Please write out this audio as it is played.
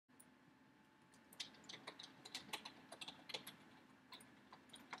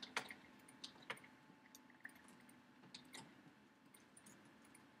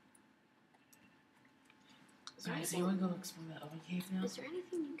Alright, so you want to go explore that other cave now? Is there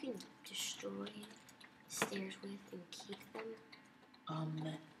anything you can destroy stairs with and keep them? I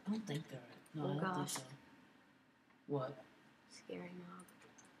don't think there is. No, I don't think so. What? Scary mob.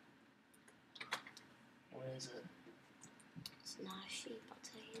 What is it? It's not a sheep, I'll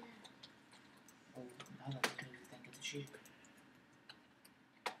tell you that. Oh, now that I think it's a sheep.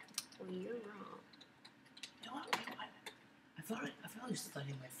 Well, you're wrong. You know what? I thought I was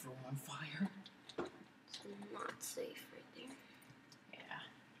lighting my floor on fire. It's not safe right there. Yeah.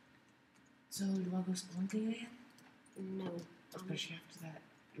 So, do you want to go spelunking again? No. Especially after that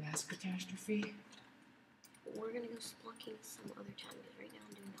last catastrophe? We're gonna go spelunking some other time, because right now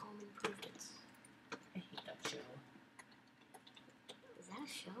I'm doing home improvements. I hate that show. Is that a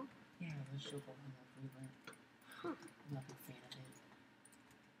show? Yeah, the show called Home Improvement. Huh. I'm not a big fan of it.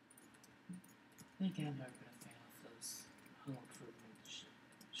 I think I've never been a fan of those Home Improvement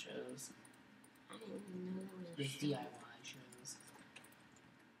shows. I didn't even know there was a The show. DIY shows.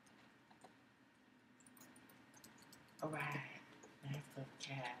 Alright, I have the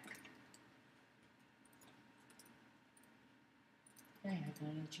cat. Hey, I got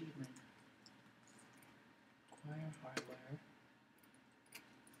an achievement. Acquire hardware.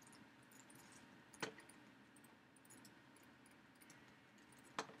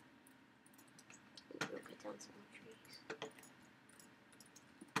 We'll cut down some trees.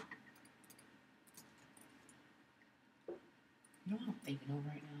 You know what I'm thinking of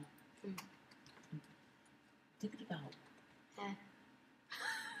right now? Hmm. I'm thinking about Eh.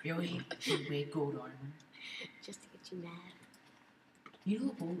 really should make gold armor. Just to get you mad. You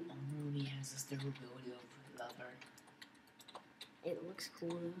know gold armor only has this durability of leather. It looks cool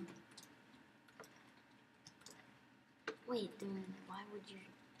though. Wait, then why would you?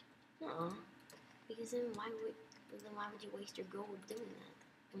 No, because then why would you waste your gold doing that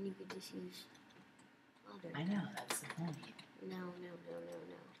when you could just use leather? I know, that's the point. No.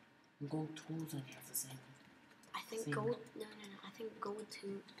 Gold tools only have the same. I think same. gold. No. I think gold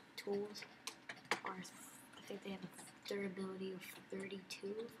tools are. I think they have a durability of 32,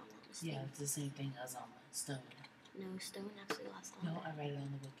 if I'm not mistaken. Yeah, it's the same thing as stone. No, stone actually lasts No, longer. I read it on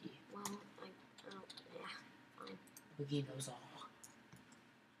the wiki. Well, yeah, fine. Wiki knows all.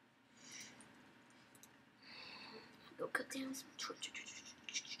 Go cut down some trees.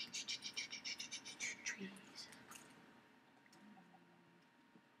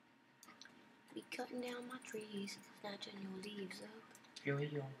 Be cutting down my trees, snatching your leaves up. Really,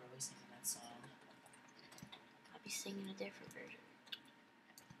 you're really singing that song. I'd be singing a different version.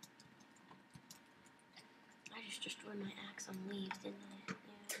 I just destroyed my axe on leaves, didn't I?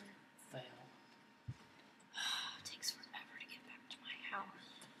 Yeah. Fail. It takes forever to get back to my house.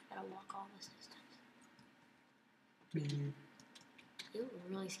 Gotta walk all this distance. You look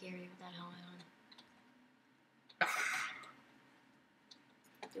really scary with that helmet on.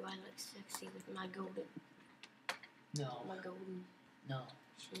 Do I look sexy with my golden? No. My golden No.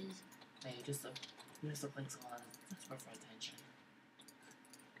 shiz? Hey, you just look like someone desperate for attention.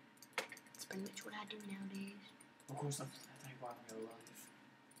 That's pretty much what I do nowadays. Of course, that's how you are in real life.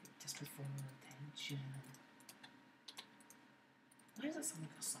 You're desperate for attention. Why does that sound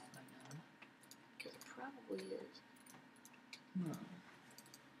like a song I know? Because it probably is. No.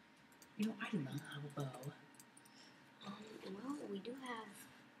 You know, I do not have a bow. Well, we do have.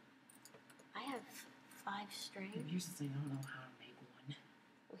 I have 5 string. Here's the thing, I don't know how to make one.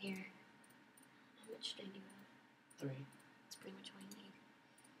 Well, here. How much string do you have? 3. That's pretty much all you need.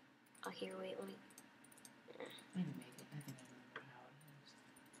 Oh, here, wait, let me. I can make it. I think I remember how it is.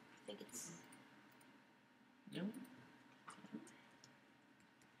 I think it's. No?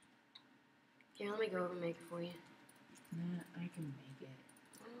 Here, let me go over and make it for you. Nah, I can make it.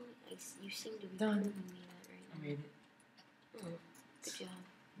 Well, you seem to be Done. proving me that right I now. made it. Oh, good job.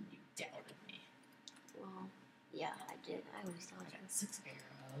 You doubted me. Well, yeah, I did. I always I told you. got 6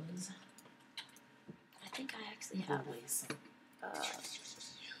 arrows. I think I actually have. Some.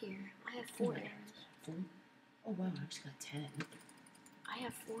 Here, I have 4 arrows. 4? Oh wow, I actually got 10. I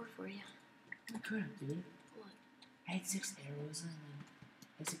have 4 for you. Oh crap, dude. What? I had 6 arrows and then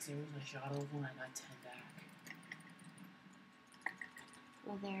I had 6 arrows and I shot over and I got 10 back.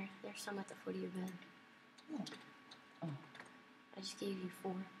 Well, there's some at the foot of your bed. Oh. Oh. I just gave you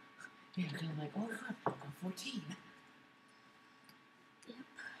 4. Yeah, because I'm like, oh crap, I got 14. Yep.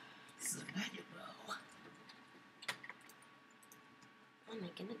 This is a magic bow. I'm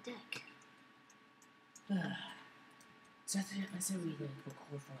making a deck. So I said we like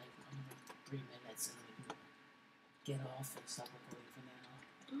record for like another 3 minutes and then we can get off and stop recording for now.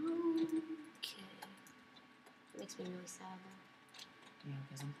 Okay. Makes me really sad though. Yeah,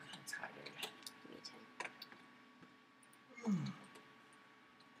 because I'm kind of tired. Me too.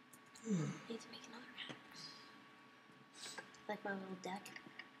 Like my little deck.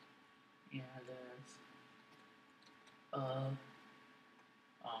 Yeah, it is. Oh.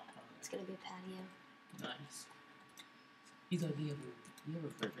 It's gonna be a patio. Nice. You have a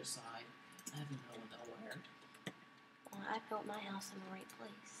riverside. I have nowhere. Well, I built my house in the right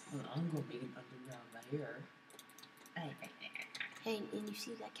place. Well, I'm gonna make it underground here. Hey, and you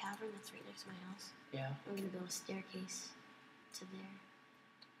see that cavern that's right next to my house? Yeah. I'm gonna build a staircase to there.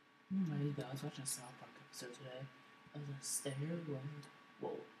 I was watching a South Park episode today. There's a stairway.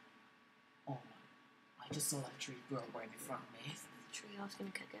 Whoa. Oh my. I just saw that tree grow right in front of me. The tree I was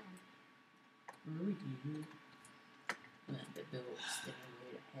gonna cut down. Really? And they built a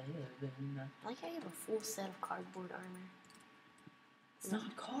stairway to heaven. I like how you have a full set of cardboard armor. It's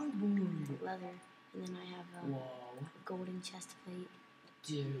not cardboard. Leather. And then I have a Whoa. golden chest plate.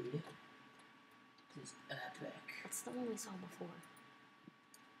 Dude. This is epic. That's the one we saw before.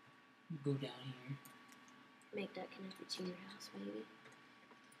 Go down here. Make that connected to your house, maybe.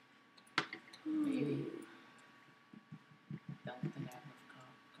 Maybe. Don't think I have enough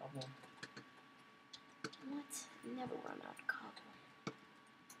cobble. What? Never run out of cobble.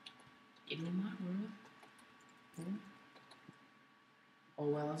 Get in my room. Hmm? Oh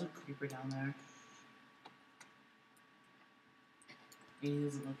well, there's a creeper down there. He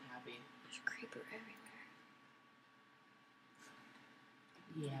doesn't look happy. There's a creeper everywhere.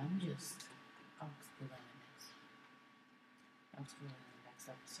 Yeah, I'll explain that in the next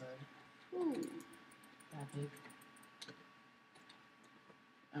episode. Ooh. That big.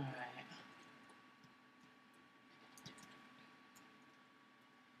 Alright.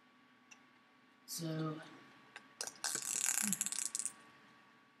 So,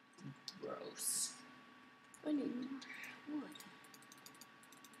 gross. I need more wood.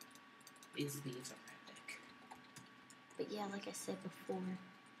 These leaves are epic. But yeah, like I said before,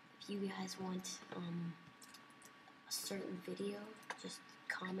 if you guys want a certain video, just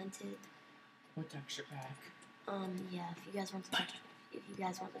comment it. What texture pack? Yeah, if you guys want the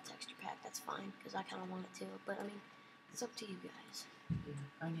texture pack, that's fine, because I kind of want it too. But I mean, it's up to you guys. Yeah,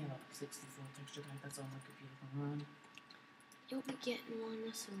 I only have a 64 texture pack. That's all my computer can run. You'll be getting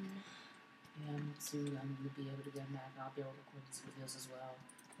one soon. Yeah, soon I'm gonna be able to get a Mac. And I'll be able to record these videos as well.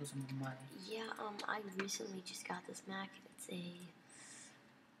 Those are my money. Yeah, I recently just got this Mac. It's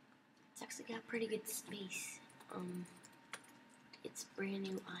actually got pretty good space. It's brand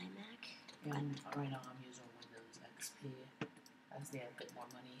new iMac. Yeah, right now I'm using Windows XP as they have a bit more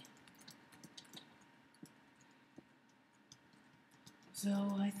money. So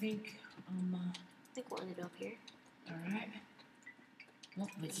I think we'll end it up here. Alright. Well,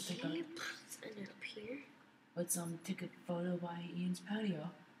 let's take a Let's end it up here. let's take a photo by Ian's patio.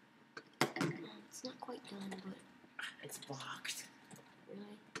 It's not quite done, but It's blocked.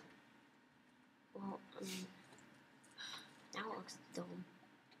 really. Well, I mean, now it looks dumb.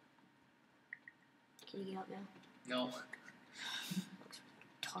 Can you get out now? No. Looks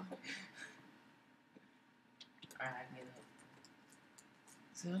retarded. Alright, I can get it.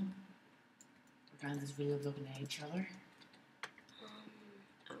 So we're kind of this video of looking at each other.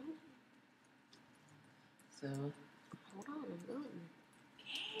 Oh. So Hold on, I'm good.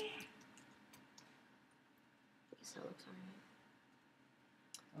 I guess that looks alright.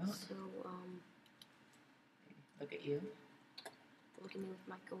 well, So, look at you. look at me with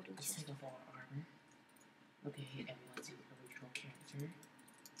my golden Let's chest. take off all our armor. Look at everyone's original character.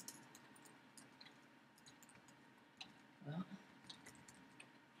 Well,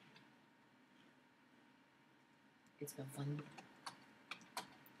 it's been fun.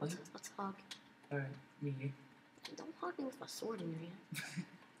 What? Let's hug. Or me? Don't hug me with my sword in your hand.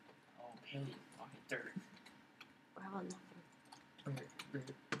 Oh, hell, you fucking dirt. Or how about nothing?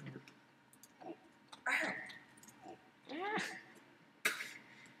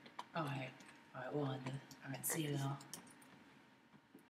 Alright, well, alright, see you now.